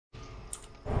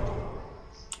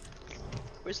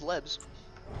Where's Lebs?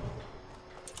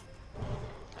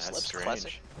 That's Lebs strange.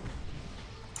 classic.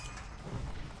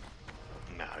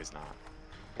 No, he's not.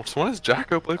 Well, so when does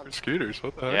Jacko play for Scooters?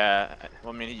 What the heck? Yeah,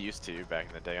 well, I mean, he used to back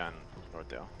in the day on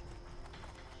Northdale.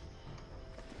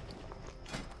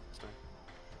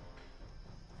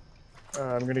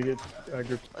 I'm gonna get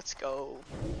grouped. Let's go.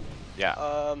 Yeah.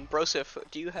 Brosif,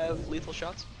 do you have lethal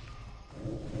shots?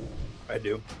 I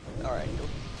do. All right,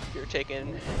 you're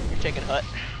taking hut.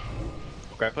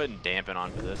 Okay. Putting dampen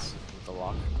on for this with the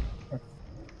lock.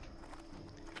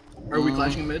 Are we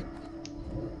clashing mid?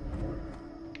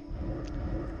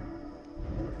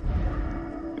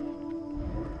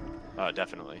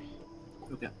 Definitely.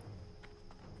 Okay.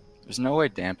 There's no way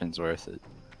dampen's worth it.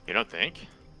 You don't think?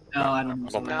 No, I don't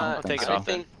think so. Nah, take it I off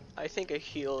think I think a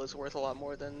heal is worth a lot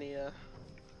more than the.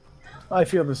 I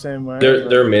feel the same way.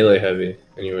 They're melee heavy,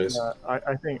 anyways.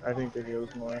 I think the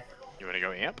heal's more. You want to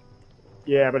go amp?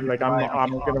 Yeah, but like I'm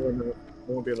gonna win.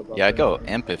 I won't be able to. Yeah, I'd go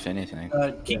imp if anything.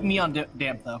 Keep me on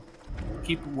damp though.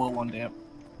 Keep woe on damp.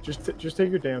 Just take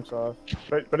your damps off.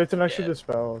 But it's an extra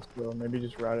dispel, so maybe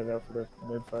just ride it out for the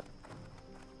mid fight.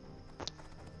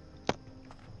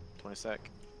 20 sec.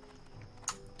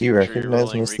 Do you Make sure you're recognize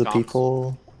rolling most of the recoms.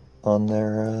 people on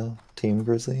their team,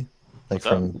 Grizzly? Like What's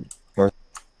up? from North?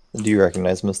 Do you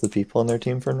recognize most of the people on their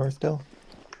team for Northdale?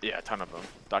 Yeah, a ton of them.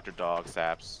 Dr. Dog,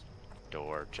 Saps,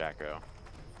 Door, Jacko,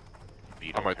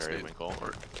 Beetle, I might Harry stay. Winkle.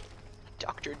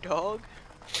 Dr. Dog?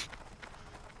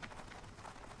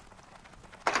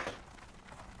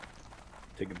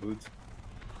 Taking boots.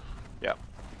 Yep.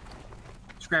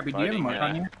 Scrappy, do you have a mark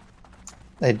on you?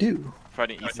 I do.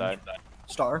 Fighting east side.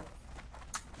 Star.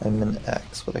 I'm an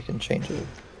X, but I can change it.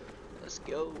 Let's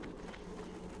go.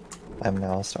 I'm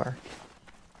now a star.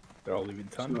 They're all leaving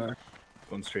ton. Star.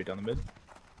 Going straight down the mid.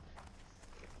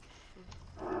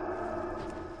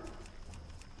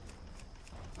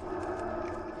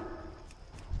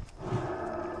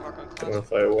 Mark on Gonna class.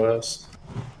 fight west.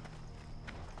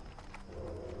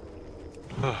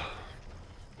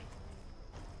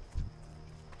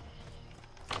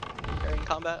 They're in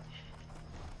combat.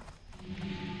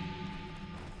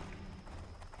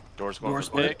 Door's going Door for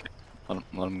split. pick.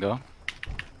 Let him go.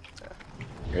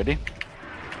 Ready?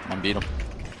 Come on, beat him.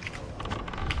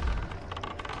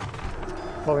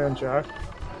 Probably on Jack.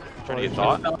 Trying to get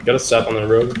thought. Got a step on the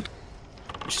road.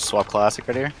 We should swap classic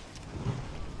right here.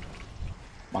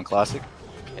 Come on, classic.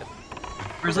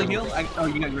 Grizzly heal? Oh,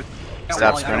 you got Grizzly.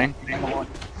 Stop spinning.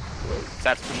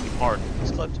 Saps pushing you hard.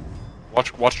 He's clipped.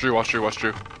 Watch Drew. Come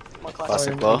on, class.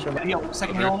 Classic low.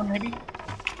 Second heal on him, maybe?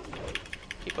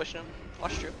 Keep pushing him.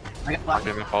 Watch Drew. I got Wally.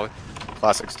 Damn it, Polly.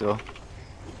 Classic still.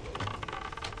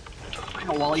 I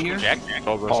got Wally here. Jack.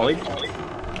 Oh, bro. Polly.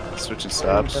 Switching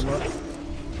stops.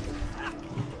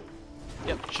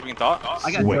 Yep. Shipping thought.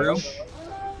 I got Drew.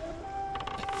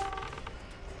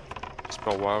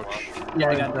 Spell Wouch. Yeah,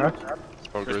 I got Drew. Spell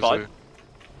Where's Grizzly. Polly?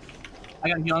 I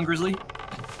got heal on Grizzly.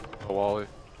 Spell Wally.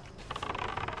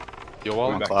 Yo, Going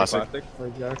Wally. back to Classic.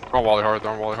 Play Jack. They're on Wally hard.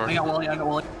 They're on Wally I hard. got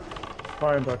Wally.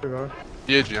 Fine, Dr. Dog.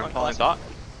 DAGM. Calling thought.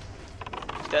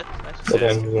 He's dead. Nice. Hold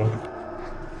on, hold on.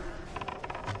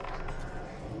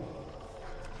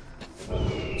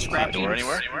 Scrappy. Door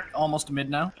anywhere? Almost to mid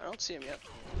now. I don't see him yet.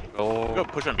 Go Oh.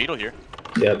 push on Beetle here.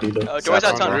 Yeah, Beetle. Door's Saps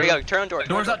out on ton. door. Here you go. Turn on door.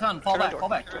 Door's out ton. Fall Turn on back. door. Fall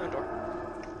back. Turn on door.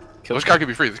 This guy could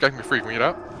be free. This guy can be free. Can we get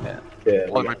out? Yeah,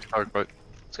 Polly we might be tugged, but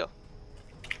Let's go.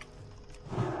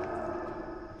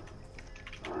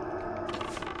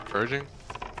 urging.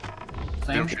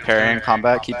 Same. Keep parrying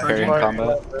combat. Keep parrying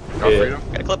combat. Got Yeah. freedom.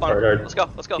 Got a clip on Hard, him. hard. Let's go.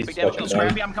 Let's go. He's Big damage. fucking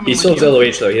Scrappy, I'm coming He with still has you.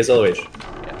 LOH though, he has LOH.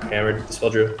 Yeah. Hammered, dispel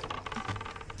Drew.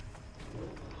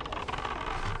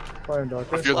 Fine,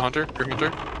 Doctor. Fear the hunter. Fear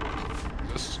hunter.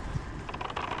 This.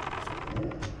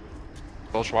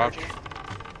 Spell Wouch.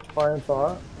 Fine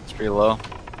thought. It's pretty low.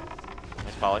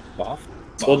 Nice Polly. Off.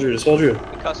 Dispel Drew, dispel Drew.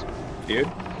 Good cuss. Dude.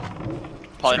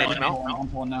 Polly Scrappy, nation out. I'm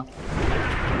pulling now.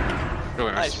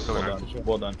 Really nice. Nice. Really Well nice. done.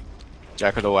 Well done.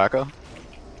 Jacko to Wacko.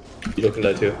 Beetle can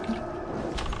die too.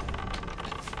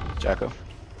 Jacko.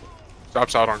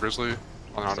 Stops out on Grizzly.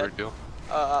 On the hunter Set. deal.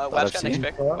 Web's got FC. next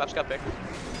pick. Web's got pick.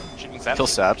 Shipping Saps. Kill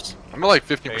Saps. I'm at like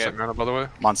 15% Yeah. mana, by the way.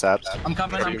 I'm on Saps. I'm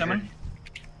coming. I'm coming.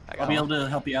 I I'll got be him. able to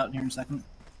help you out here in a second.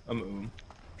 I'm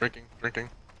Drinking.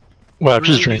 Well, I'm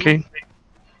just drinking.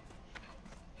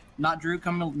 Not Drew.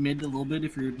 Come mid a little bit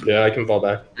if you're. Yeah, I can fall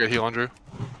back. You got heal on Drew.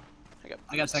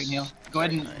 I got second heal. Go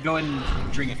ahead and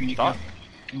drink if you need to. Stop.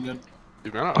 I'm good.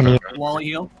 You mana? Wally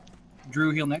heal.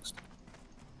 Drew heal next.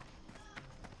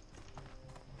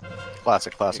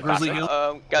 Classic. Grizzly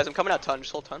heal. Guys, I'm coming out ton.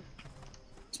 Just hold ton.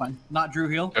 It's fine. Not Drew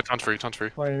heal. Yeah, ton's free. Fine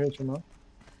HMO.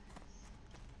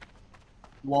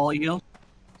 Wally heal.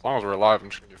 As long as we're alive, I'm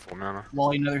just gonna get full mana.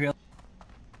 Wally, another heal.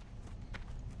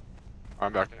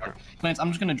 I'm back in it. Lance, I'm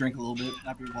just gonna drink a little bit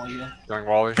after Wally heal. Killing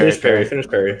Wally. Finish parry, finish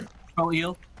parry. Wally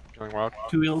heal. Killing Wild.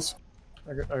 2 heals.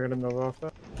 I got a Nova off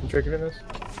that. I'm tricking in this.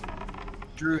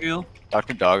 Drew heal.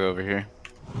 Dr. Dog over here.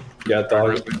 Yeah,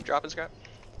 dog. Dropping scrap.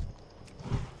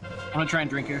 I'm gonna try and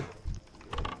drink here.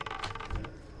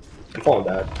 I'm falling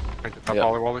back. Thank you. Top Yeah.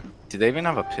 Wally. Do they even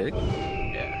have a pig?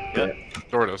 Yeah.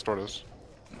 Tortoise.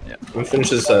 I'm gonna finish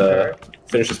his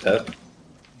pet.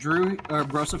 Drew or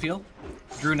Broseph heal.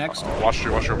 Drew next. Watch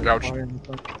your couch.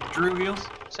 Drew heal.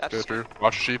 Saps. Good, Drew.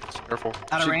 Watch your sheep. Careful.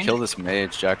 Out of Should range. kill this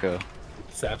mage, Jacko.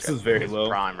 Saps is very low.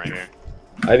 Prime right here.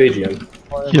 I have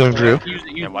AGM. Healing Drew. Use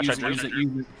it, Yeah, watch use out, it, use Drew. it,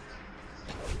 use it.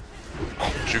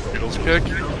 Shoot Beetle's kick.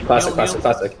 Classic, classic,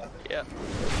 classic. Yeah.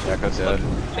 Jacko's dead.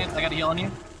 Lance, I got a heal on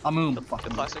you. I'll move. The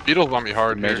classic. Beetle's on me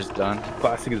hard Mage here. is done.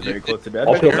 Classic is very close to dead.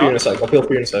 I'll peel for you in a sec. I'll peel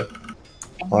for you in a sec.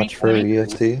 Watch for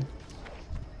EXT.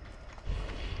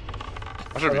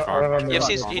 I should be fine.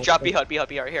 EFC's, he dropped B-HUD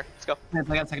right here. Let's go. Lance,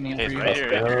 I got a second heal Okay, for it's you.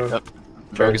 right here. Down.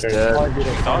 Rogue is dead.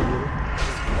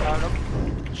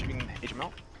 Shooting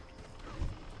HML.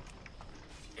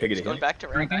 Can I get a He's going hit? back to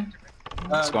rank. Drinking.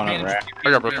 What's going on, Bandage. Rat?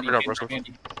 I got Broseph, Bandage, Broseph.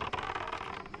 bandage.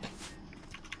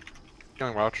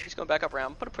 Killing Watch. He's going back up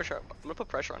round. I'm gonna put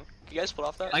pressure on. You guys split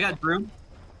off that? I got Drew.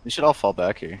 We should all fall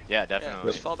back here. Yeah, Yeah,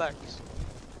 definitely. just fall back.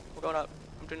 We're going up.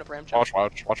 I'm doing a ram check. Watch.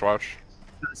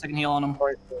 Got a second heal on him.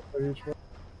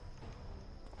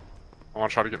 I want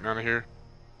to try to get mana here.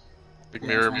 Big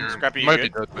mirror. Scrappy, you Might be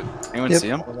good? dead, but Anyone Yep. see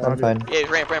him? I'm fine. Yeah,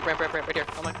 ramp right here.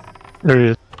 I'm like, There he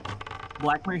is.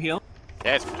 Blackmore heal.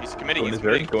 Yeah, he's committing. Going He's to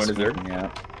Zerg. committing. Going to Zerg. Yeah.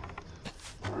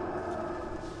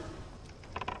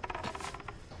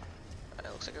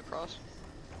 that looks like a cross.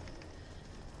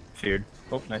 Feared.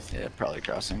 Oh, nice. Yeah, probably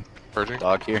crossing. purging.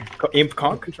 Dog here. Imp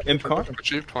conk. Imp conk. Good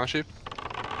sheep. Come on, sheep.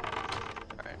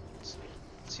 Alright. Let's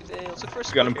see if let's look for a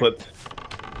Got him split clipped.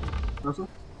 Broseph.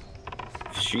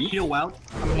 Sheep. Heal wild.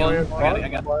 I'm healing. I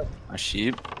got it. A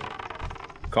sheep.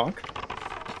 Conk.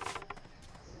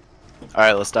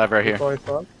 Alright, let's dive right here. Here.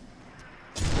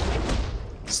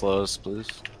 Slows, please.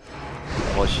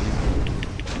 Double sheep.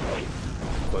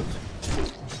 Clipped.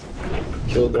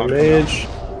 Killed the mage.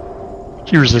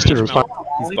 He resisted. It was fine.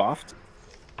 He's buffed.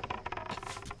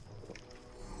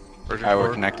 Purging Alright, we're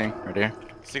forward. connecting. Right here.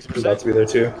 I'm about to be there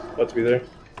too. About to be there.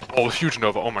 Oh, huge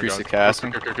Nova. Oh my Priest god. of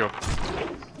casting. Go.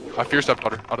 I fear step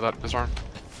out of that disarm.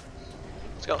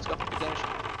 Let's go. Big damage.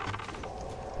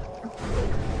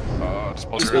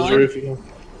 Dispel Just Druid. goes roof, you know.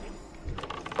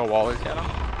 Go Wally. Yeah, no.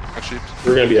 Good sheep.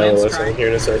 We're gonna be Lance LOS trying. in here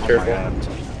in a sec. Oh my Careful. god.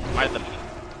 Might have to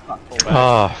pull back.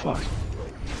 Ah, fuck.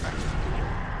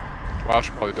 Watch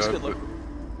probably That's dead. good look.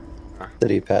 But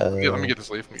Did he pass? let me get this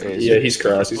leaf. Yeah, he's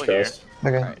crossed. He's crossed.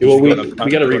 Okay. Yeah, well, we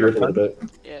gotta regroup a little bit.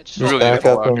 Yeah, just Really back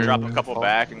fall up out and here. Drop a couple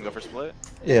back and go for split.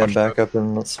 yeah, Watch back that. up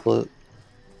and let's split.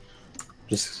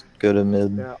 Just go to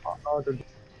mid. Yeah, I'll do.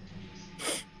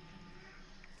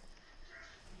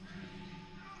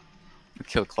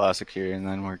 Kill classic here and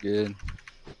then we're good.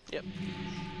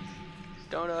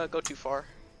 don't go too far.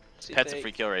 See if Pet's a they-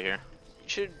 free kill right here. You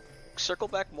should circle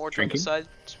back more to the Drinking? side.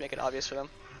 Just make it obvious for them.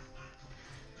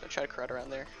 Don't try to crowd around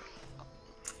there.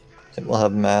 And we'll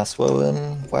have Masswo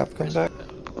and WAP come back.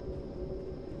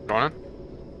 Going in?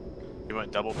 You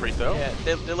went double priest though? Yeah,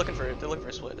 they're looking for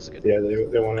a split. This is good. Yeah,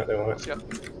 they want it. They want Let's it.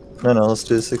 go. No, let's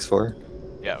do 6-4.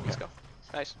 Yeah, okay. Let's go.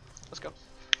 Nice. Let's go.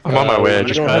 I'm on my way. I We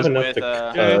just don't have cut. enough With,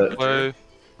 to. Play.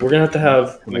 We're gonna have to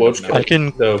have Oh my Watch God, cut I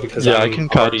can. though because Yeah, I I'm can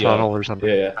cut already, tunnel or something.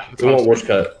 Yeah. We want Watch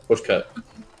cut,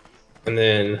 and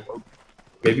then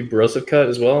maybe Broseph cut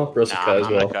as well. Broseph Nah, cut as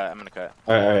I'm well. gonna cut.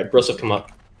 All right. Broseph, come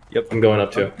up. Yep. I'm going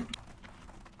up too.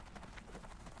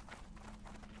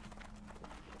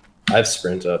 I have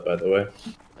sprint up, by the way.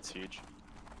 That's huge.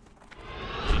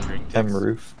 I'm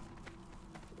roof.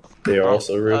 They are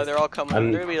also roof. They're all coming.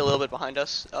 I'm- They're gonna be a little bit behind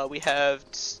us. We have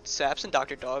Saps and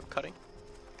Dr. Dog cutting.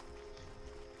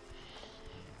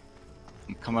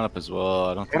 I'm coming up as well.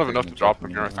 I don't I think don't have we enough can to drop me from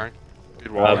here, I anywhere. think.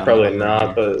 Need Wally. Probably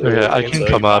not, but Okay, I one can sec.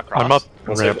 come up. I'm up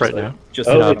One sec, ramp one right sec. now. Just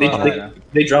Oh, enough they mana.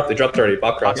 dropped. They dropped already.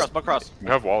 Bot cross. Buck cross. We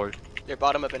have Wally. They're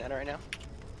bottom of banana right now.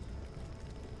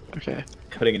 Okay.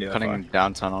 Cutting into Cutting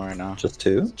down tunnel right now. Just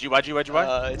 2? GY.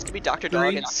 It's gonna be Dr. Dog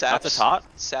Three. and Not Saps. the top.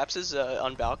 Saps is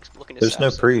unbalked, looking to There's no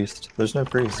Saps. priest. There's no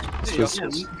priest. It's just. Yeah,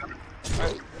 Do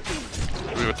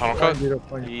we have a tunnel cut?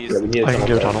 He's Yeah, we need a I can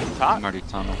go tunnel. tunnel. top. I'm already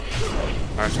tunnel.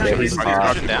 Nice. Yeah, he's top.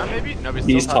 Pushing down maybe? No,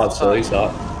 He's top still. He's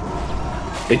top.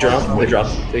 They dropped.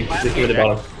 They came to the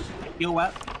bottom. heal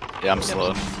wet. Yeah, I'm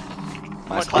slow. Nice You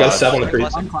gotta class. step on the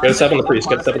priest. You gotta step on the priest.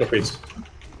 Gotta step on the priest.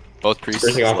 Both priests.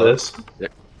 Sprinting off of this.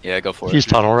 Yeah, go for it. He's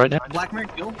tunnel right now. Blackmare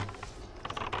heal.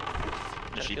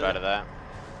 sheep feel out it. of that.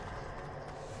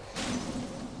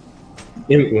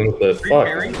 Fuck.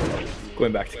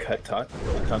 Going back to cut tot.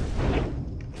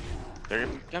 They're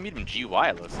gonna meet him GY,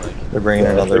 it looks like. They're bringing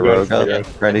Yeah, another they're going rogue for up. it.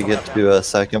 Try to get to a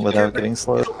second without getting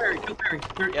slowed. Kill Barry.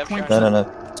 Yeah, I'm No, no,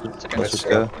 no. It's okay. Let's just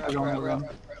go.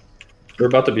 We're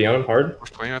about to be on him hard. We're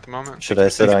playing at the moment. Should I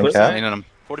sit on Close cap? Leaning on him.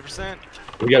 40%.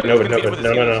 We got He's no, gonna beat him with his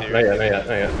not heels here.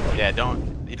 yet. Yeah,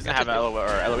 don't. He doesn't have an LO or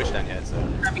LOH done yet, so.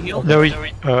 Heal. No, You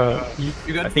I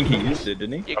good? think he used it,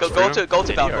 didn't he? Yeah, go to Did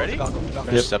he Falcon. already?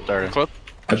 Finish stepdaughter. Clip.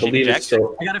 I believe Jack? it's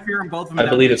still. I gotta fear them both of them. I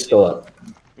believe it's still up.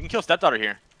 We can kill stepdaughter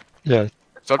here. yeah.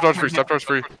 Stepdaughter's free. Stepdaughter's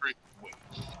free.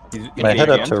 He's Can I head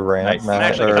up again. to ramp Nice. now,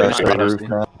 Actually, or cut sorry, down. roof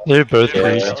now? They're both Yeah,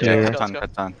 priest, yeah, yeah. yeah. Cut on, cut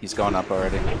on. He's going up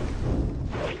already.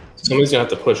 Somebody's gonna have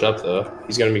to push up though.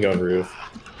 He's gonna be going roof.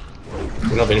 We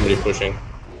don't have anybody pushing.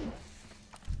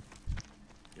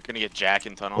 You're gonna get Jack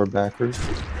in tunnel. We're back roof.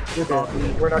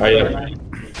 We're not Oh, yeah.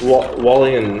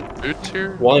 Wally and Boots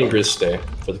here. Grizz stay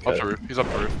for the Up the cut. roof. He's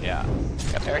up the roof. Yeah.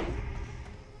 Got Perry.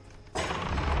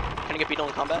 Can I get beaten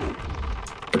in combat?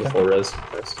 For the full res.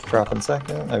 Nice. Drop in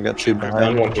second. I've got two Down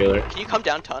behind. one healer. Can you come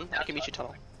down ton? I can meet you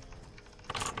tunnel.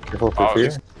 Careful for Oh, fear.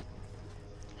 he's-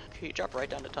 Can you drop right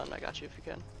down to ton? I got you if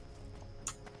you can.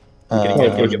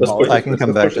 Let's push I this, can let's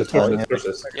come push back this, to let's push ton. this, Yeah. push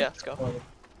this. Yeah, let's go.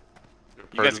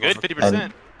 You guys good?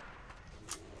 50%.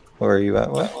 Where are you at?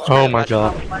 What? Oh my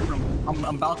god.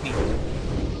 I'm balcony.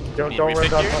 Don't Need run repick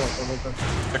down here? tunnel. Don't run down.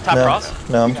 They're top No, cross.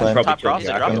 no, I'm fine. Probably Top kill cross,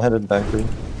 Jack. drop I'm it. headed back roof.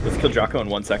 Let's kill Jocko in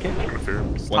 1 second. Fear.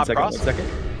 One second. cross? 1 second.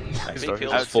 Big Nice. kills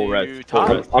That's full to red. Full top.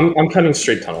 red. I'm cutting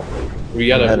straight tunnel.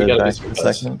 We I'm gotta headed do back some in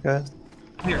cuts. second, guys.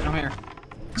 I'm here.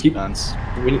 Keep, Guns.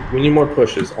 we need more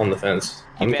pushes on the fence.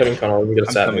 I'm Keep cutting it. tunnel. We can get a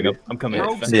I'm sap coming maybe. up. I'm coming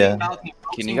Rogues up. sitting Yeah. balcony,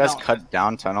 rogues Can you sitting guys balcony. cut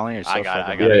down tunnel? You're so I got it,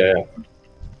 fucking I got Yeah, it. yeah.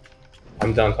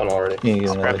 I'm down tunnel already. Can you get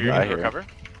Scrap another here, I you hear can it. recover.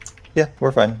 Yeah,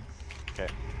 we're fine.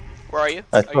 Where are you?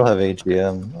 I Are still you- have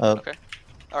AGM up. Okay.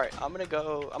 Alright, I'm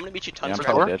gonna meet you ton Yeah, I'm for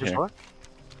probably cover. dead here.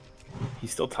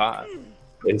 He's still top.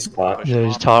 He's caught. Yeah,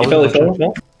 he's top He with fell, a he fell,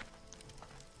 bunch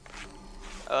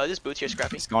fell. This boots here,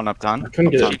 Scrappy. He's going up ton. I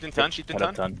couldn't get it. Sheep and ton, sheep and Cut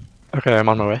up ton. ton. of- Okay, I'm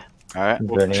on my way. Alright. Is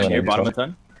there anyone Near in bottom of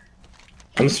tunnel? ton.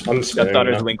 I'm spinning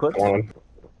Stepdaughter's now. wing clip. Come on.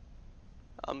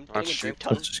 I'm Oh, getting a shoot. drink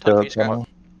ton. Let's just Ton go for you, Scrappy.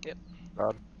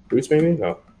 tunnel. Boots maybe?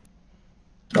 No.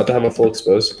 Not to have a full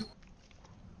exposed.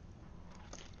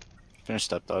 Finish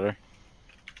stepdaughter.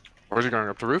 Where's he going?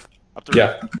 Up the roof? Up the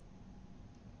roof.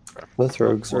 Yeah. Both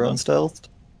rogues are unstealthed.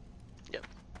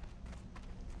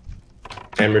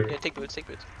 Hammered. Yeah, take boots, take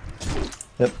boots.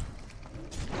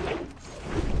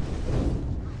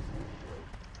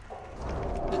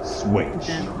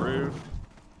 Roof.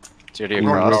 TRD You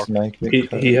across. just might get He,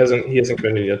 cut. he hasn't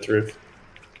committed yet to roof.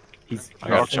 He's I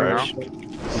got charge. charge.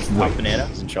 He's top banana.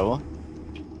 He's in trouble.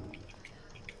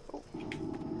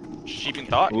 Sheep and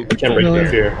thought. I can't break that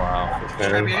fear. Wow.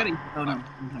 Scrappy, I Man. gotta. Oh no.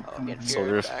 Oh, I'm getting Still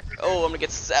fear roof. back. Oh, I'm gonna get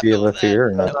zapped. Do you have over a fear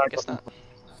or that. not? No, I guess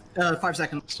not. 5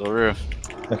 seconds. Still roof.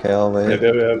 Okay, I'll wait. Yep.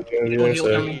 Heal, Heal, heal, heal,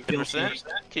 heal, heal. 50%.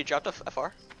 Can you drop the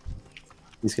FR?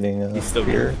 He's getting a He's still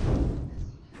fear.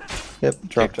 Yep,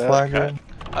 drop the that. flag. Okay. red.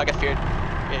 I got feared.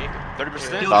 Yeah,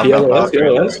 30%. Heal. He LOS, he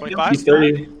LOS. 25. He's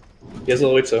 30. He has a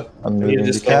little weight, so. I'm We need moving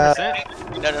to just cap.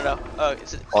 30%. No. Oh,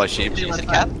 is it? All sheep. Is it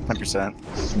cap?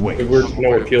 100%. We're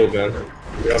peeled, man.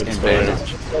 We have In to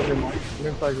bandage.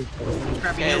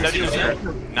 Scrappy, Yeah, heal.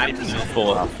 30%.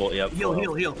 90%. Full, yep. Heal. Alright,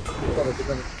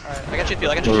 I got you feel.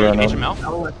 I got you We're feel. running. HML.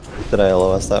 I'll let Did I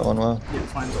LOS that one well? you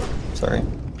fine. Sorry.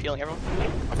 Peeling everyone.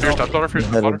 Fear stepdaughter. Fear I'm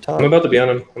stepdaughter. headed top. I'm about to be on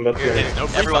him. I'm about to be on him. No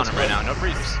freeze on Everyone's him right now. No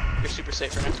freeze. You're super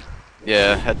safe right now.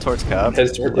 Yeah, head towards cap.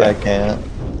 Heads toward I that. can't.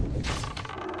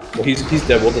 Well, he's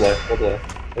dead. We'll delay. We'll delay.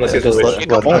 Unless he has a Just wish. let-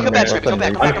 Go let back, him Scrappy, let go him back,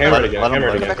 leave. go back, I'm go hammered back. again. Let him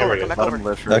Hammered live. again. Come back over, Hammered come again. back Let over. him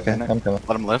live for a Okay, minute. I'm coming.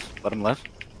 Let him live. Let him live.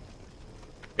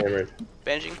 Hammered.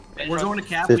 Banging. We're going to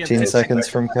cap. We have 15 to- seconds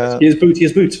from cap. He has boots. He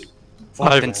has boots.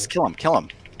 Then just kill him. Kill him.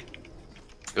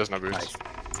 He has no boots.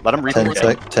 Let him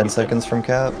rethink. 10 seconds from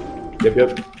cap.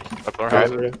 Yep. Stepdaughter.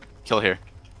 Alright. Kill here.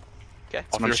 Okay. I'll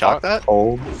Someone fear shock thought. that?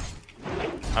 Hold.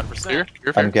 100%. Fear.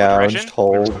 Fear. I'm Fear. gouged.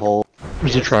 Hold.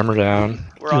 There's a tremor down.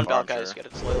 We're on belt, guys. Get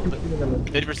it slow a little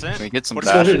bit. 50%. Can we get some What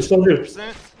Still bash? here. Still here.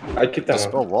 50%. I kicked that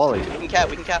Just one. go Wally. We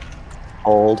can cap.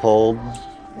 Hold.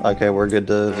 Okay, we're good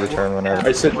to return I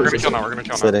whenever. sit. We're gonna kill now. We're gonna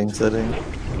kill now. Sitting.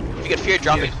 If you get feared,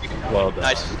 drop it. Well done.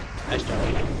 Nice. Nice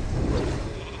job.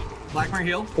 Blackmore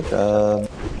heal.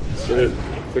 Sit.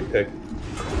 Quick pick.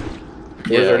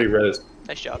 Where's already res?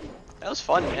 Nice job. That was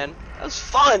fun, man. That was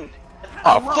fun.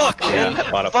 Oh, Fuck, man. Yeah, I'm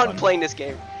a lot having of fun fun. playing this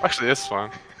game. Actually, it's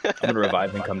fun. I'm gonna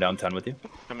revive and come down 10 with you.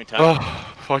 How many times?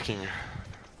 Oh, fucking.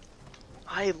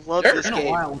 I love It's this been a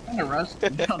game. while. We're kind of rusty.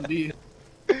 Down D.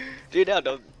 Dude, no,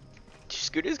 don't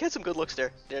Scooter's got some good looks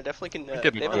there. They definitely can.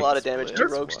 Get They have a good lot of damage.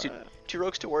 splits, Two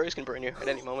rogues, two warriors can burn you at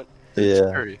any moment. Yeah.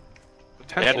 Scary.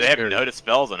 They have notice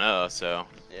spells on us, so.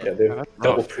 Yeah, they're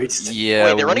double priest. Yeah.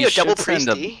 Wait, they're running we a double should send priest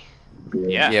a- D?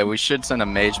 Yeah. Yeah, we should send a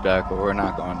mage back, but we're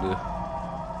not going to.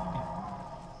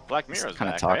 Black It's Mirror's kind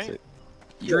of back, toxic. right?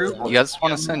 You guys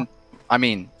want to send? I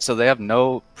mean, so they have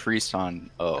no priest on.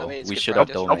 Oh, I mean, it's we good should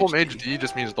practice. have Double mage. mage D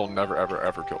just means they'll never ever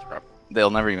ever kill trap. They'll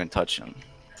never even touch him.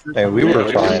 Hey, we were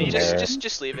Yeah, fine there.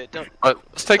 just leave it. Don't. But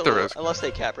let's take the until- risk. Unless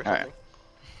they cap or Alright. something.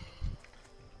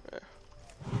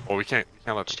 Well, we can't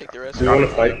let Just them take the risk. Do you want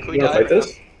to fight? Can You we want to dive fight or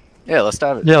this? Yeah, let's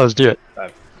have it. Yeah, let's do it.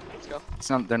 Let's go. It's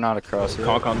not. They're not across here.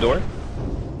 Conk on door.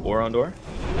 Or on door.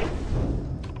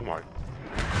 Oh my.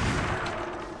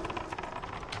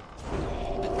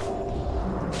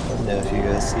 Let me know if you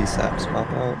guys see saps pop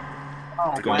out.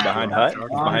 Oh, Going behind hut. He's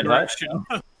behind hut.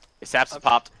 His saps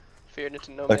popped. Feared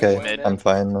into no Okay, man's land. I'm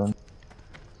fine then.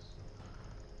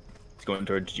 He's going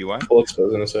towards GY. Full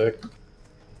expose in a sec.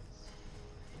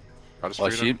 I just Well,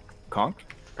 freed him. sheep. Conk.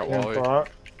 Got Damn Wally. thought.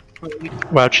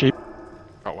 Wow, cheap.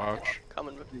 Got Wouch.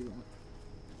 Coming. Do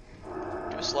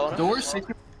a slow enough. Doors,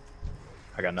 secret.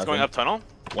 I got He's nothing. going up tunnel.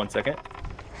 1 second.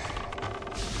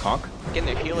 Conk. Getting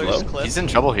their healers Low. clipped. He's in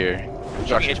trouble here.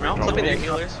 Shocking HML. Clipping their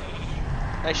healers.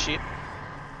 Nice sheep.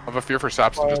 I have a fear for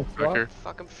saps and just back here.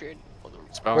 Fuck, I'm feared. Well,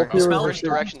 the Spelling. Hope you're- worst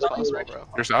direction's possible, bro.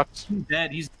 Your saps. He's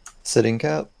dead. He's Sitting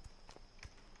cap.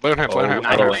 Lay on hands. Lay on hands.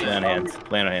 nice. Lay on Land on hands.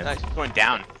 Land on hands. Nice. Going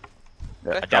down.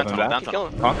 Okay. Down Drop him tunnel. back. Down Keep tunnel.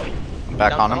 going. Conk. I'm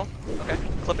back Down on him. tunnel. Okay.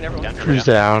 Clipping everyone. Down tunnel. Who's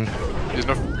down? There's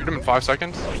no freedom in 5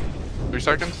 seconds. 3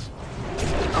 seconds.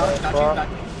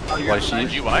 Why she?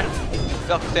 GY.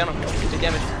 Go, stay on him. Take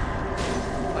damage.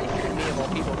 Why you fearing me of all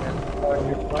people,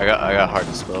 man? I got hard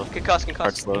to spell. Concuss,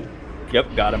 Hard concuss. slow.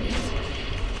 Yep, got him.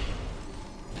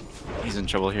 He's in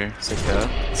trouble here. Sick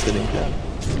cat. Sitting cap.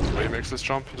 When he makes this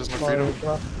jump, he doesn't have freedom.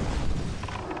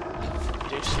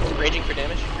 Dude, just raging for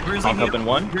damage. Grizzly Conk up heal. in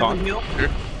 1. Grizzly Conk. heal. Here.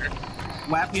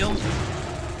 Wap heal.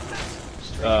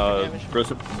 Just raging for damage. Bros.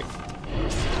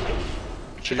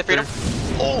 Get the freedom.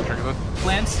 Oh!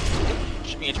 Lance.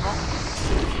 Shipping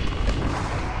HML.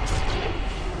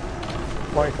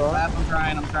 Point on. Wap. I'm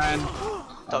trying.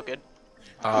 It's all good.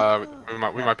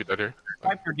 We might be dead here.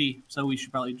 Fight for D, so we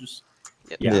should probably just.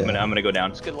 Yep. Yeah, Yeah. I'm gonna go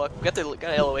down. It's good luck. We got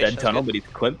LOH. Dead that's tunnel, good. but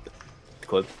he's clipped.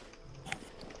 Clipped.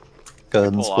 Go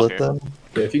ahead and Pull off split them.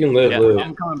 Yeah, if you can live, Yeah. live.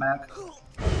 I'm coming back.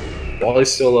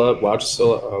 Wally's still up. Wouch is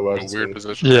still up. Oh, In Wouch a is weird still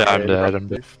position. Yeah, I'm dead. I'm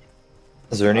dead.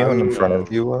 Is there anyone in front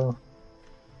of you, Will?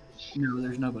 No,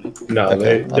 there's nobody. No,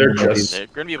 Okay, they're I'm gonna just. They're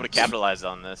going to be able to capitalize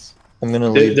on this. I'm gonna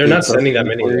leave. They're not these up sending that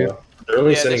many. for you. Though. They're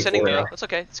only Yeah, they're sending sending 4 me now. out. That's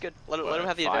okay. It's good. Let them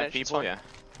have the 5 advantage. It's people, fine. yeah.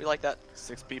 We like that.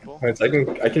 6 people. Alright, so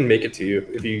I can make it to you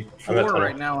if you. I'm at 4 tunnel.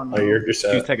 right now on Oh, the. you're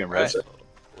set. 2-second rest. Right.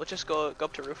 Let's just go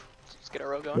up to roof. Let's get our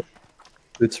row going.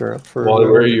 Boots are up for. Wally,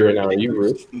 where are you right now? Are you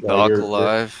roof? No, Dog you're-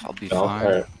 alive. I'll be No? fine.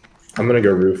 Alright. I'm gonna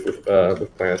go roof with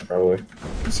plants probably.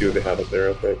 See what they have up there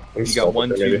real quick. Let me You stop got up 1,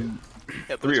 there, 2, maybe.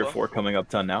 Yeah, 3 or boots 4 coming up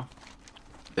ton now.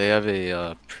 They have a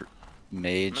I'm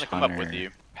mage going to come up hunter with you.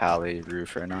 pally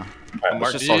roof right now. Alright,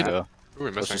 Let's just all Mark, go. Who are we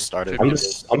Let's missing? just start it.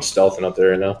 I'm stealthing up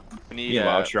there right now. We need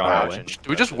Yeah, I'll try power away. engine. Do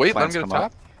we just wait? Let him Plants get a come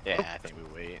up. tap? Yeah, I think we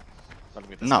wait. Let him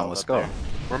get the No, spells let's up go. there.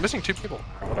 We're missing 2 people.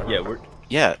 Whatever. Yeah, we're.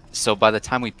 Yeah, so by the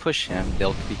time we push him,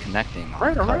 they'll be connecting.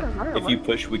 Alright. If you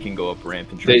push, we can go up ramp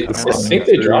and They- try. I think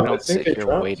they You dropped. I don't think sit they here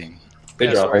dropped. waiting. They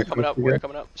Yeah, dropped. we're coming up. We're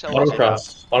coming up. Bottom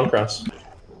cross. Bottom cross.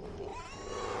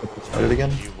 Start it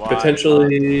again. GY.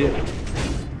 Potentially.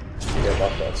 Yeah,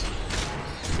 bottom cross.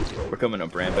 We're coming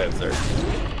up ramp out there.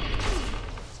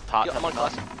 Top. Yo, I'm on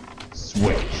class.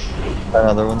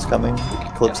 Another one's coming.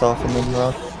 Clips off and then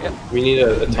rock. We need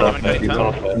a tunnel Anyone pit. get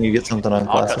Tunnel tunnel? pit. Can you get something on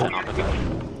I'll cut classic? that. I'll cut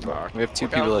that. We have 2 We're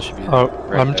people down. that should be. Oh,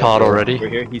 right I'm there. taught already. We're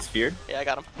here. He's feared. Yeah, I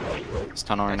got him. It's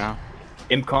tunnel right now.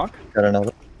 Imconk. Got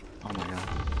another. Oh my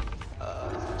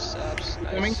god. Saps.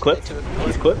 Nice. Coming. Clipped. Into it.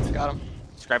 He's clipped. Got him.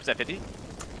 Scraps at 50.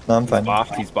 No, I'm fine.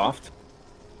 Boffed. He's boffed.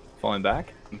 Falling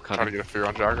back. I'm Trying to cutting. get a fear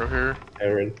on Jacko here.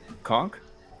 Aaron. Conk.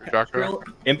 Jacko.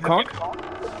 Imconk.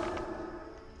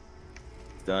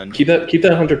 Done. Keep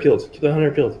that hunter peeled. Keep that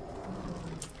hunter peeled.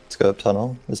 Let's go up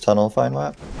tunnel. Is tunnel fine,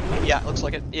 Wap? Yeah, looks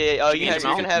like it. Yeah, yeah. Oh, you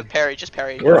can have parry. Just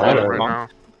parry. We're on Right it. now.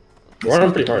 We're on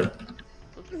him pretty hard.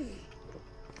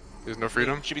 There's no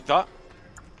freedom. Should be thought.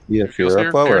 You have Feels fear here,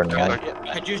 up well or fear. no? Yeah.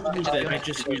 I just used it. I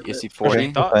just used Is it. he 40?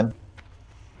 Okay, fine.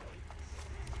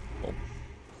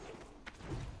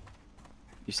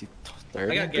 You see I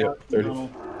 30? got get out. 30. No.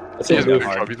 Let's He's say in move.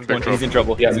 big trouble. He's in big He's in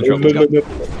trouble. trouble. Yeah, He's in move, trouble. move,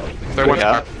 move. Say one.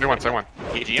 Yeah. Say one. Say one.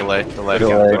 EGM. Delay. Delay.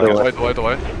 Delay. Delay.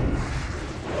 Delay.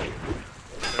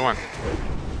 Say one.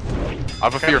 I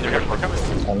have a fear. They're coming.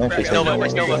 I'm actually Nova, taking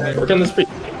where's Nova? Work on this pre.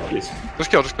 Please. Just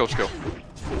kill.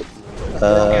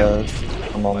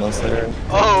 I'm almost there.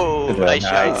 Oh, Good job. nice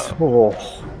shot. Oh.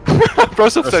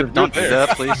 Broseph said, Don't do there.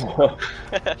 that,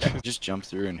 please. Just jump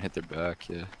through and hit their back,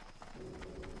 yeah.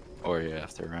 Or yeah,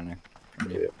 if they're running.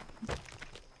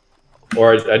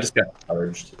 Or I just got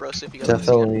charged. Bro, see if you got this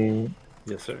again. Definitely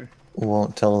Yes, sir.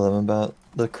 won't tell them about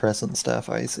the Crescent Staff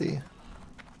IC.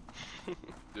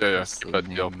 Yeah. Stay But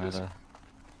near yo, please. Uh,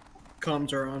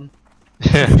 Comms are on.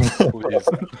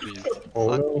 Please. Oh,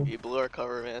 Fuck, no. you blew our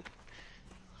cover, man.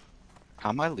 How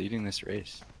am I leading this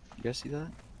race? You guys see that?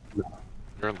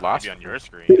 You're in last. Maybe on your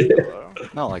screen. Hello?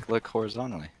 No, like look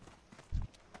horizontally.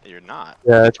 You're not.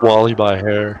 Yeah, it's Wally by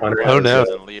hair. Oh no,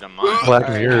 Doesn't lead on mine. Black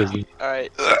Alright. Mirror is.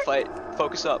 Alright, fight.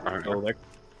 Focus up. Oh,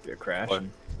 they're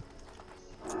crashing.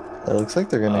 It looks like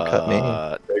they're gonna cut me.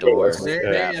 Door.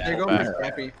 They're going back.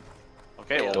 scrappy.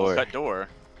 Okay, well, Door. we'll cut door.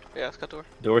 Yeah, let's cut door.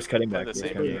 Door's cutting Play back. the Door's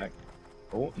same cutting here. back.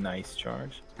 Oh, nice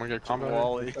charge. I'm gonna get combat.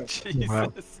 Wally. Jesus.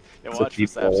 Wow. Yeah, It's a watch for deep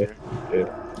Saps wall.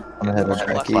 here. I'm ahead of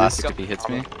Alright, Tracky. Classic if he hits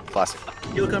me. Classic.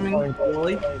 Heal coming,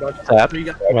 Wally. Tap. You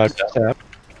got, Watch tap. I got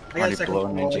a Already second.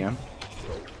 blowing my Wally. jam.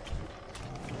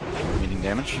 Meeting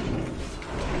damage.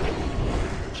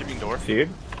 Shipping door. Feared.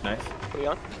 Nice. What are you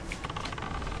on?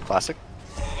 Classic.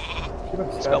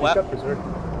 Spell web. Berserk.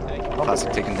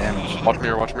 Classic taking damage. Watch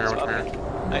mirror. Nice.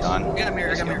 Done. I got a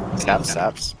mirror, I got a mirror.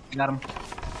 Saps. I got him.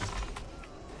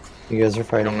 You guys are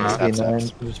fighting Come on. SB9,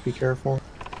 so just be careful.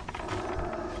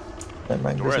 Never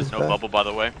mind, Door this has is no bad. bubble, by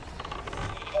the way.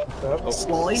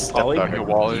 Wally. Stepped Ollie, out you're here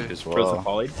Wally. deep as Frozen well.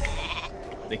 Polly.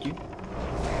 Thank you.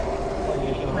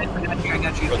 I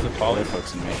got you. Frozen Polly.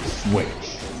 Folks in me.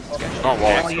 Not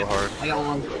Wally Wally. so hard. I got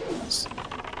one.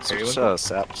 Switch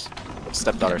Saps.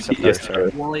 Stepdaughter. Yes,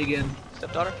 sir. Wally again.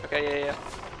 Stepdaughter? Okay, yeah.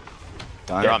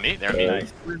 Done. They're on me. They're on me.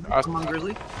 Nice. Come on,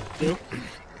 Grizzly. Heal.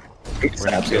 We're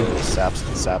gonna kill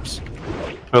Saps.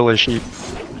 Totally sheep.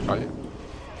 Right.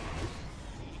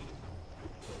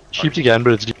 Sheeped again,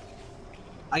 but it's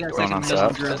I got a Going second on heal.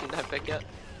 Sap. Drew. Doesn't have pick yet.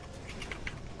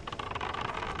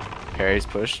 Parry's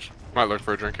pushed. Might look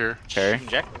for a drink here. Parry.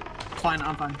 Jack. Fine,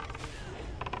 I'm fine.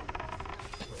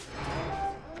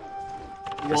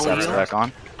 Saps Wally heal. back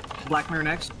on. Black mirror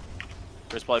next.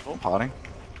 First Polly full. Potting.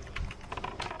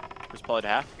 First Polly to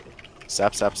half.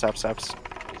 Saps.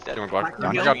 He's dead. Doing black. Black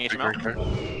I mirror. got Heal. big drink here.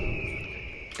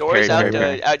 Doors out,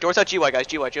 Parry. doors out GY, guys.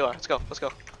 GY. Let's go.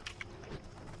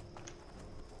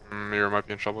 Mirror might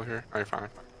be in trouble here. Oh, you're fine.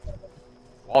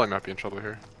 Wally might be in trouble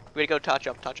here. We gotta go touch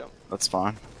up. That's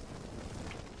fine.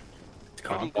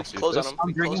 I'll see Close on this. him.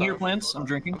 I'm drinking Close on your him. plants. I'm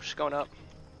drinking. I'm just going up.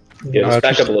 Yeah, just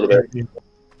back up a little bit.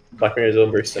 Black Mirror's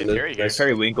overextended. Terry here. Nice.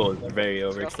 Perry Winkle is very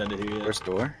overextended here. Where's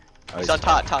door? Oh, He's on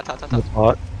top. hot.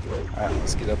 Alright,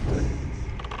 let's get up there.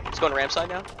 He's going ramp side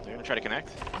now. They're gonna try to connect.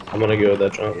 I'm gonna go with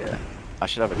that jump. Yeah. I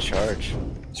should have a charge.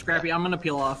 Scrappy, I'm gonna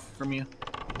peel off from you.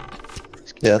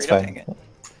 Yeah, that's Freedom. fine.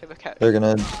 Have a cat. They're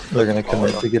gonna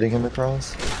commit to getting him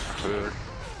across. Freedom.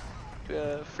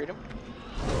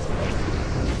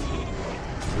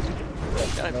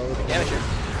 Got him. Big damage here.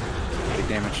 Big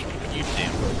damage. Huge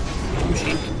damn. I'm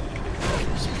sheep.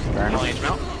 Burn. Only inch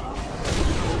mount.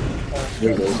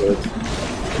 You're really good.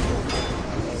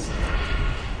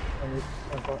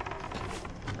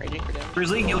 Raging for damage.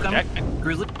 Grizzly, heal coming. Jack.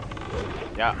 Grizzly.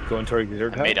 Yeah. Going toward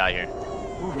Reserve I may House. die here.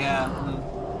 Yeah.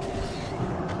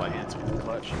 My hands with the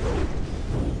clutch.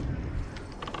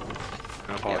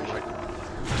 Gonna follow Mike.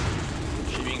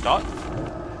 She being caught.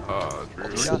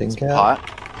 Drew. Sitting cat. Pot.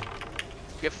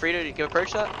 You have free to give a purge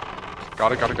shot?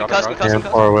 Got it. Cuss. And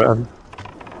far away.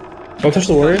 Don't touch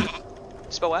the warrior.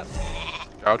 Spell web.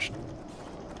 Couched.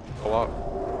 Pull up.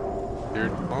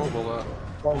 Dude, oh, pull up.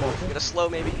 Get a slow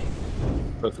maybe.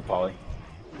 Frozen Polly.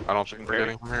 I don't think we're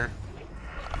getting from here.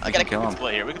 I gotta kill We him. can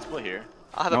split here. We can split here.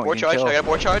 I'll have No, a board you can charge. kill. I got a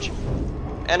board charge.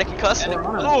 And I can cuss. Yeah,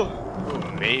 run. Oh!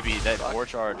 Ooh, maybe that war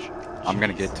charge. I'm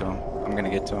gonna get to him.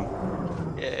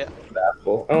 Yeah.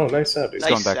 Oh, nice up, dude. He's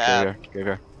going back Nice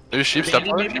graveyard. Maybe sheep step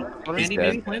Bandy, on maybe? it. Bandy, dead.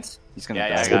 maybe plants? He's gonna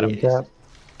Yeah, die. I got him. Sitting cat.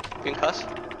 You can cuss.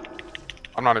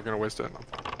 I'm not even gonna waste it.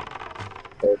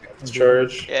 Let's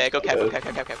charge. Yeah, go cap. He's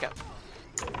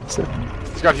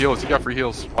got heals. He got free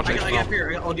heals. Watch I it. got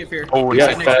fear. I'll get fear. Oh, Yeah,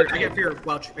 he's Next fat. turn. I got fear.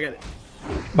 Watch. I got it.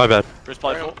 My bad. First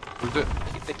Polly full. moved it.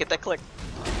 Get that click.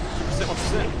 Sit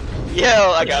 1%. Yo,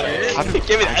 I got it.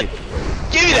 Give me that.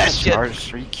 Give me that shit.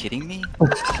 Charge? Are you kidding me?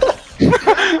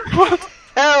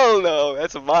 Hell no.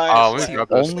 That's mine. Oh, That's we the got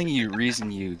this. only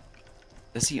reason you.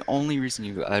 That's the only reason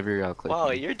you ever outclicked Wow,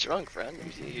 me. you're drunk, friend.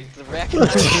 The reaction.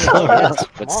 But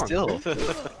Come on. still.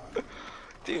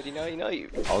 Dude, you.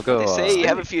 I'll go. They say you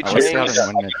have a few I will stay out drinks.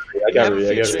 in one mid. I got have a it. I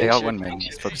few got Stay it. out one mid.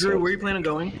 Just focus Drew, on- where you planning on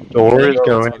going? Door is Let's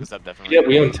going. focus up, definitely. Yeah,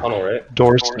 we own tunnel, right?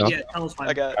 Door's down. Yeah, tunnel's fine.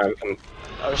 I got. I'm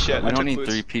Oh shit. We I don't took need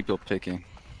boots. 3 people picking.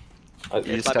 It's The my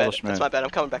bad. establishment. That's my bad. I'm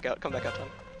coming back out. Come back out, Tom.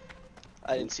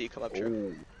 I didn't see you come up,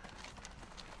 Drew.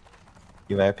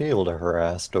 You might be able to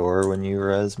harass Door when you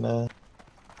res, man.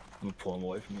 I'm gonna pull him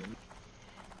away from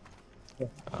you.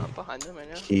 Behind them, I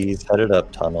know. He's headed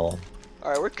up tunnel. All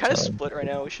right, we're kind of Fine. split right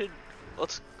now. We should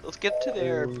let's get to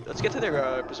their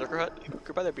berserker hut.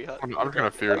 Group by their B hut. I'm just gonna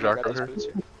fear I'm gonna Jack grab over these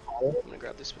here. boots here. I'm gonna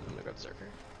grab this. I'm gonna grab berserker.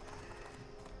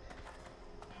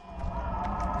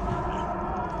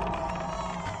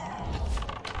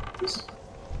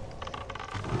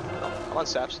 I'm on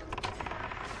saps.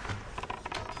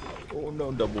 Oh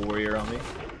no, double warrior on me.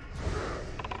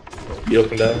 You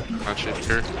open down. That shit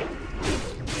here.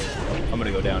 I'm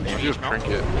gonna go down You here. just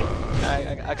trinket.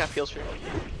 I got feels for you.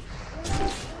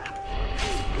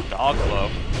 Dog low.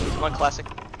 I'm on classic.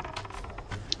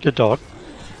 Good dog.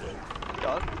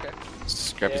 Dog. Okay.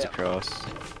 Scrap is Yeah. across.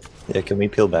 Yeah, can we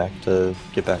peel back to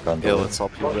get back on Yeah, Door? let's all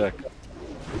peel back.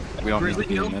 We don't need Grizzly to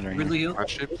be heal. in mid right Grizzly now. heal. That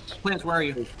shit. Plants, where are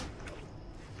you? Coming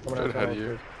Dead out ahead of tunnel.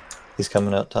 you. He's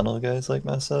coming out tunnel, guys, like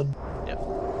Matt said.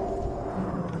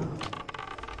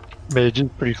 Mage is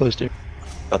pretty close to you.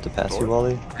 About to pass you, Door.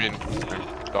 Wally. I mean,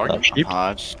 dog. Not Sheep.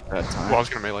 Hodge, bad time. Well, I was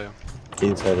gonna melee him.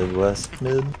 He's headed west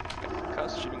mid.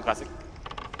 Cause Shooting classic.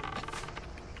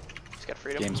 he's got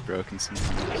freedom. Game's broken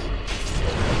sometimes.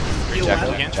 Heal Jack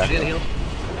left. again? I did a heal.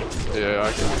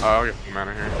 Yeah, I'll get some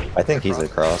mana here. I think he's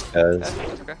across, guys.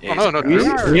 That's okay. Oh no, We Drew.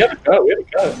 have a cut. We have a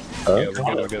cut. Huh?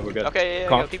 Yeah, we're good, we're good. Okay, yeah,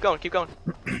 Conk. go. Keep going, keep going.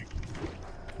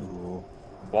 Ooh.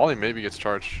 Wally maybe gets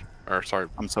charged. Or sorry,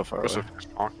 I'm so far Joseph away. is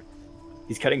Conk.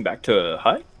 He's cutting back to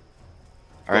hut?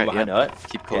 Alright, behind yeah. hut?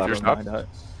 Keep Yeah, collaborating. behind hut.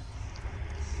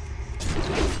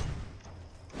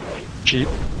 Sheep.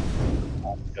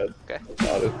 Okay.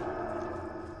 Got it.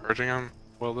 Urging him.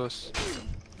 Will this?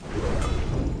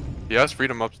 He has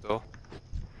freedom up still.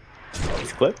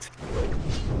 He's clipped.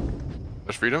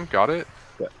 There's freedom. Got it.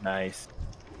 Yeah, nice.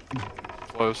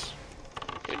 Close.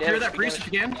 Big Hear damage, that big priest damage,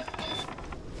 if you can?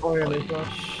 Oh yeah, they got.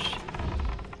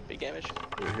 big damage.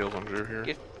 Good heals on Drew here.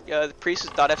 Give, the priest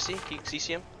is .fc. Can you CC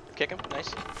him? Kick him.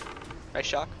 Nice. Nice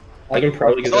shock. I can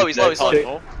probably get He's low, he's low, he's low.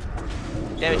 Full.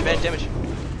 Damage, man, damage.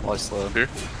 Wally's slow. Here.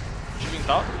 Shooting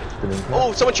top.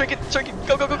 Oh, someone trinket,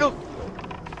 go, go, go, go.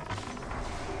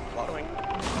 Autoing.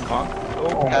 Conk.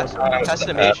 Pass, pass to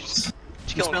the mage. Just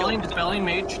kill him, kill him. Dispelling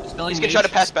mage. Dispelling He's mage. gonna try to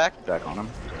pass back. Back on him.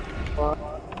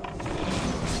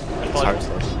 That's Hard all.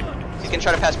 slow. He's gonna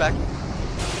try to pass back.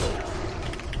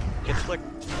 Get the flick.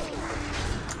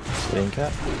 Getting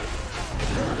cat.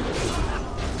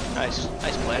 Nice,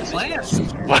 nice plans. Plants.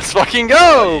 Let's fucking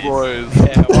go, boys.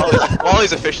 Yeah,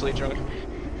 Wally's officially drunk.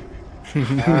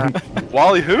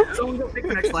 Wally who? Someone go pick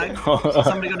the next flag.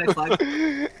 Somebody go next flag.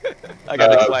 I got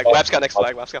next flag. Wap's got next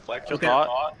flag. Wap's got flag. Okay.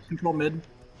 Thought. Control mid.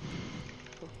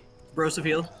 Brosive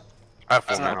heal. I have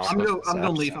full mana. I'm gonna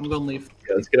leave. I'm gonna leave.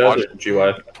 Yeah, let's get out of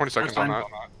there, GY. 20 seconds on that.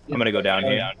 I'm gonna go down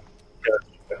here.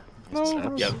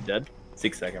 No. Yep, dead.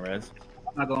 6-second res.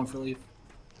 I'm not going for leave.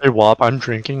 Hey Wop, I'm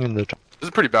drinking in the. This is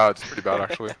pretty bad. It's pretty bad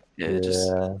actually. Yeah, it just,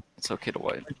 Yeah. it's okay to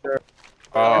wipe.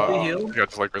 heal? You got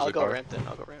just like I'll Grizzly go Dog. ramp then.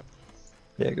 I'll go ramp.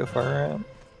 Yeah, go far around.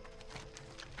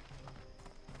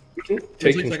 We can take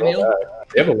Grizzly control second of that.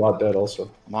 They have a lot dead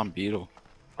also. I'm on Beetle.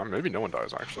 Maybe no one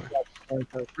dies actually.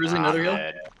 Grizzly another heal?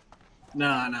 Dead.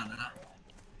 No.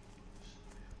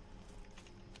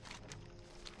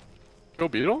 Go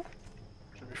Beetle?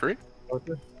 Should be free.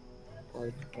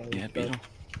 Yeah, Beetle.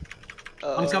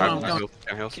 I'm coming, I'm Nine coming. heals,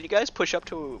 10 heals. Can you guys push up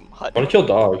to hut? One kill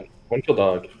dog. One kill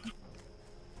dog.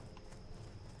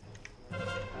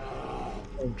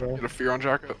 Get a fear on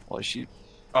Jacko. Wally sheep.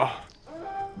 Oh,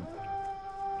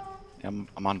 Yeah,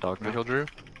 I'm on dog the now. heal Drew.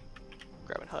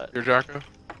 Grabbing hut. Here, Jacko.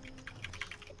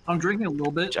 I'm drinking a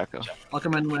little bit. Jacko. I'll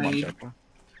come in when I'm I on need. Jacko.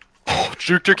 Oh,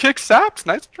 juked your kick, Saps.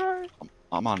 Nice try.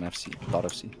 I'm on FC. Thought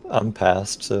FC. I'm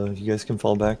past, so you guys can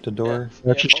fall back to Door.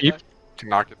 That's a fall sheep. back.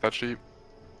 Cannot get that sheep.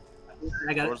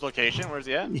 I got it. Where's location? Where's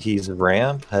he at? He's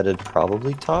ramp, headed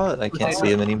probably taut. I can't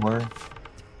see him anymore.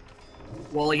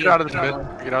 Wally Get heal. out of this mid.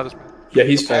 Get out of this mid. Yeah,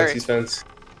 he's Parry. fence. He's fence.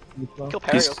 Kill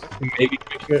Parry He's real quick. maybe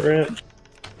making it ramp.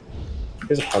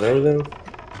 There's a hunter with him.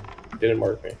 Didn't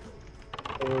mark me.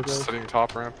 Sitting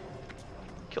top ramp.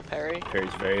 Kill Parry.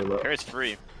 Parry's very low. Parry's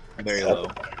free. Very low.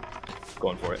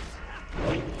 Going for it.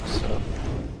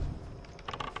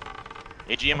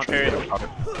 AGM on Parry.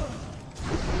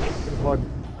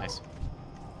 Nice.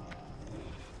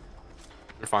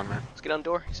 You're fine, man. Let's get on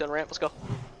door. He's on ramp. Let's go.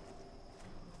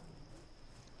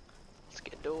 Let's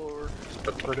get door.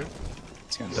 That's what I do.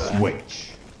 It's gonna die.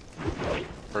 Switch.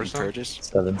 First time? Purges.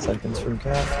 7 seconds from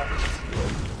cap.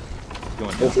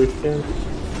 Going Yes, down. we can.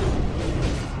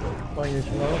 Playing your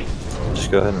channel. Just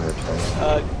go ahead and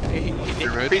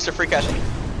return. Priest or free caching?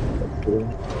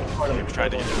 I'm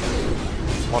trying to get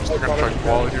it. Watch, they're gonna try to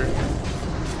wall it here.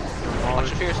 Watch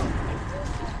your fears.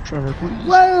 Trevor, please.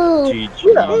 Whoa! GG.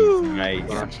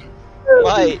 Nice.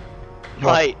 Might.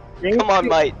 Might. Come on,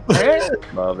 Might.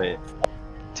 Love it.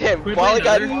 Damn, We Wally played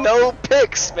got another? no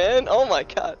picks, man. Oh my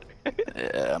god.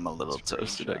 Yeah, I'm a little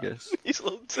toasted, I guess. He's a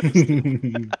little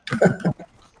toasted.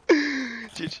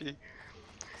 GG.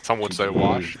 Some would say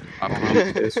wash. I don't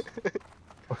know.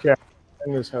 Okay,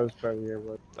 in this house by the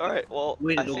airport. Alright, well,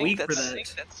 Waited I a think week for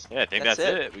that's, that. Yeah, I think That's that's,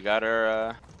 it. it. We got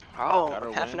our, Oh, Got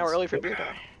our half an hour wins. early for beer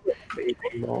time.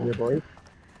 Yeah, boy.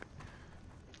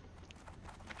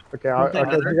 Okay, I'll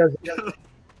catch you guys.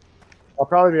 I'll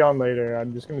probably be on later.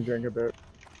 I'm just gonna drink a bit.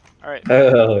 Alright.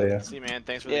 Hell yeah. See, man.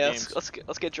 Thanks for Yeah, the games.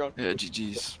 let's get drunk. Yeah,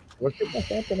 GG's. Let's get back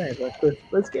happening.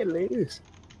 Let's get loose.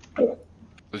 So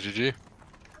GG.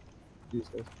 Jesus.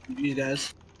 You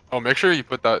guys. Oh, make sure you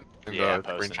put that in Yeah, the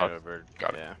posting it screenshot. over.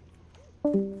 Got it.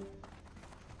 Yeah.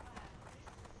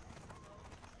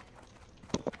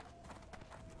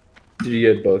 Did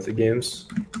you get both the games?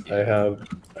 I have.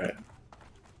 Alright.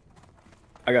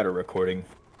 I got a recording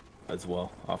as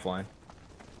well, offline.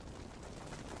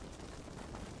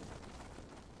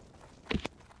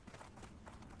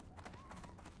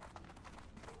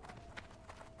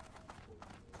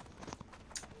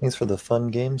 Thanks for the fun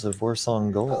games of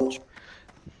Warsong Gulch.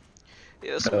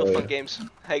 Yeah, there's some real fun games.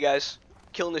 Hey guys,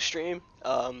 killing the stream.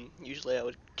 Usually I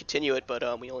would continue it,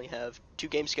 but we only have 2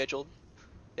 games scheduled.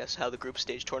 That's how the group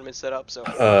stage tournament's set up. So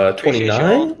appreciate y'all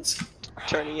 29?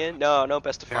 turning in. No,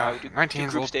 best of 5. We do 19's 2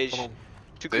 group a stage. little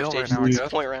 2 group stale right stages. now, I It's a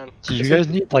guess. point round. Do you guys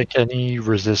need like any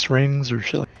resist rings or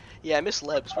shit? Like Yeah, I miss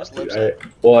Lebs. Where's Lebs I, at?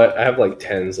 well, I have like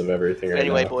 10s of everything right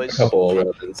Anyway, now. boys. A couple of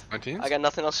 11s. 19s? I got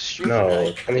nothing else to stream No, tonight. I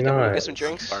think I'm gonna 29. get some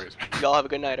drinks. Sorry. Y'all have a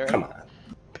good night, alright? Come on.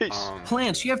 Peace.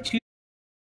 Plants, you have 2